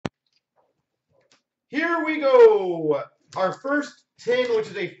Here we go. Our first tin, which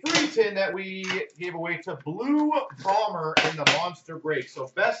is a free tin that we gave away to Blue Palmer in the Monster Break.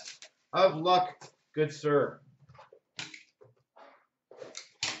 So best of luck, good sir.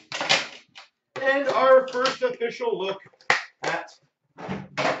 And our first official look at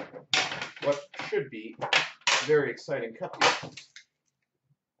what should be a very exciting cup here.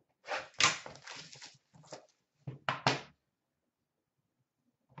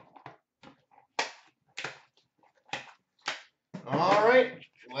 All right,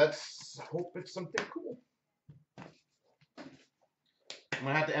 let's hope it's something cool. I'm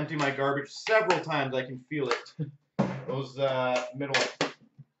gonna have to empty my garbage several times. I can feel it. Those middle. I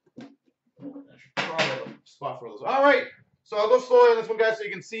should probably have a spot for those. All right, so I'll go slowly on this one, guys, so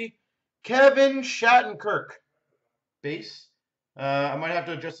you can see. Kevin Shattenkirk, base. I might have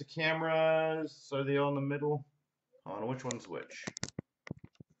to adjust the cameras. So are they all in the middle? I don't know which one's which.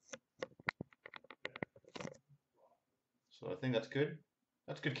 So I think that's good.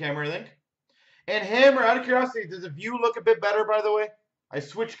 That's good camera, I think. And Hammer, out of curiosity, does the view look a bit better, by the way? I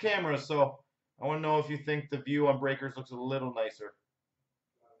switched cameras, so I want to know if you think the view on Breakers looks a little nicer.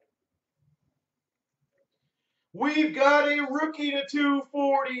 We've got a rookie to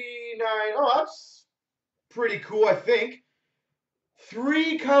 249. Oh, that's pretty cool, I think.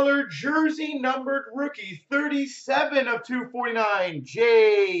 3-color jersey numbered rookie, 37 of 249,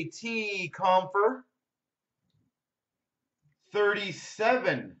 JT Comfer.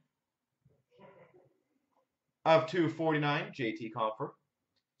 37 of 249, JT Comfer.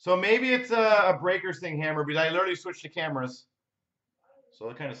 So maybe it's a Breakers thing, Hammer, because I literally switched the cameras. So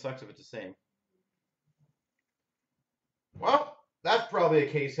it kind of sucks if it's the same. Well, that's probably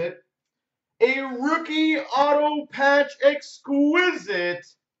a case hit. A rookie auto patch exquisite,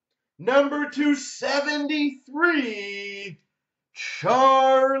 number 273,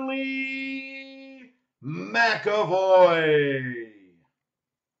 Charlie McAvoy.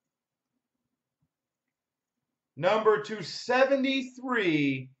 Number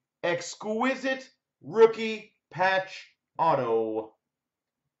 273, exquisite rookie patch auto,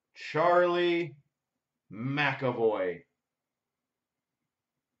 Charlie McAvoy.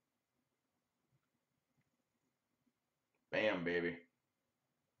 Bam, baby.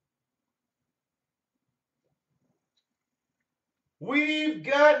 We've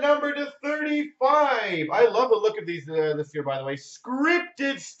got number to 35. I love the look of these this year, by the way.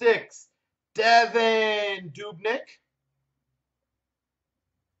 Scripted sticks, Devin Dubnyk.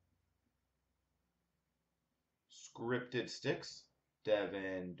 Scripted sticks,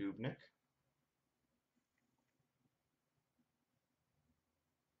 Devin Dubnyk.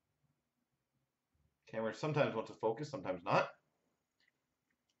 Camera sometimes wants to focus, sometimes not.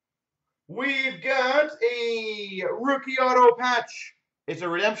 We've got a rookie auto patch. It's a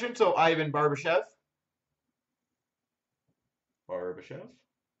redemption, so Ivan Barbashev.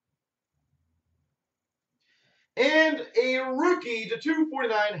 And a rookie to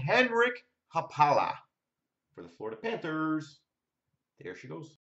 249, Henrik Haapala for the Florida Panthers. There she goes.